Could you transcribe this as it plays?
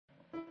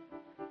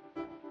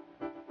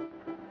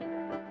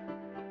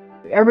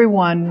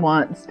everyone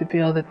wants to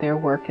feel that their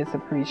work is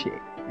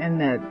appreciated,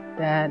 and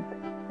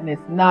and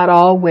it's not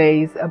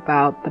always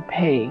about the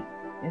pay.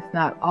 It's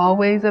not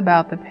always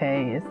about the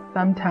pay. It's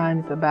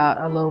sometimes about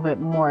a little bit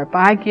more. If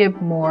I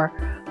give more,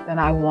 then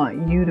I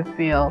want you to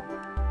feel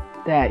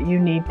that you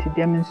need to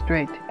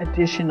demonstrate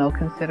additional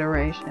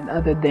consideration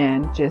other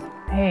than just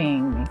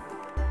paying me.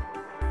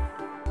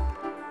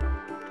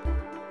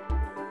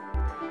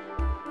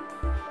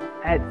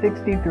 At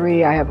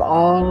 63, I have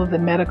all of the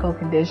medical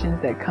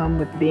conditions that come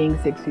with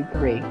being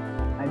 63.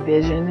 My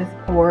vision is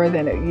poorer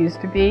than it used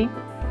to be.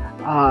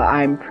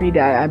 I'm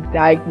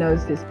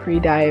diagnosed as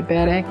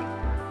pre-diabetic.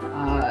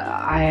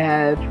 I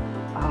have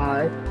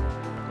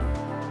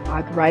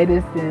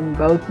arthritis in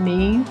both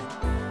knees.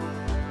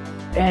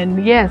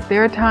 And yes,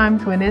 there are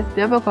times when it's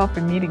difficult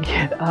for me to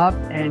get up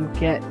and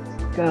get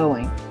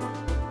going.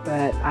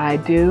 But I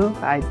do.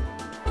 I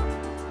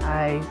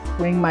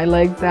swing my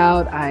legs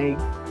out. I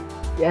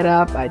get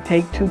up. I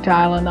take 2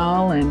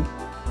 Tylenol and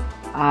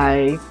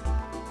I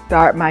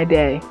start my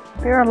day.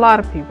 There are a lot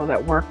of people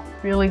that work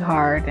really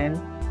hard, and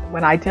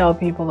when I tell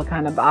people the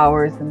kind of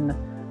hours and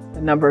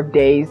the number of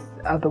days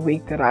of the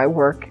week that I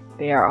work,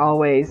 they are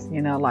always,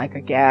 like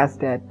aghast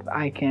that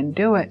I can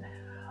do it.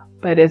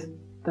 But it's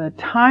the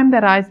time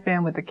that I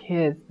spend with the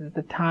kids is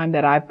the time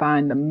that I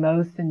find the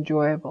most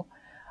enjoyable.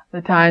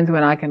 The times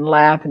when I can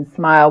laugh and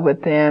smile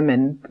with them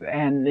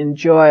and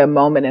enjoy a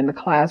moment in the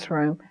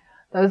classroom.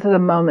 Those are the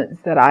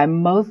moments that I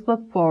most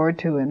look forward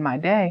to in my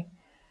day.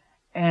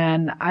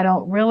 And I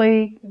don't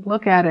really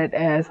look at it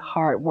as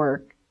hard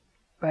work,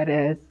 but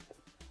as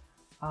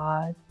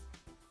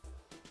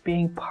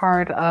being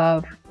part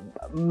of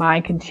my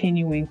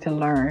continuing to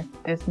learn.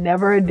 There's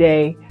never a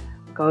day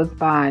goes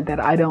by that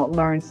I don't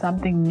learn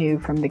something new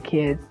from the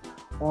kids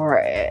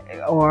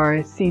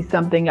or see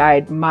something I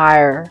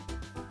admire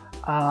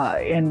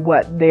in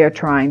what they're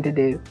trying to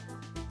do.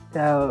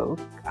 So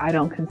I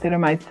don't consider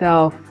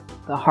myself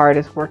the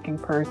hardest working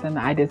person.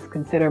 I just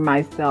consider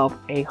myself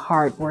a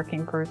hard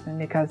working person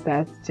because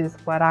that's just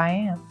what I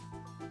am.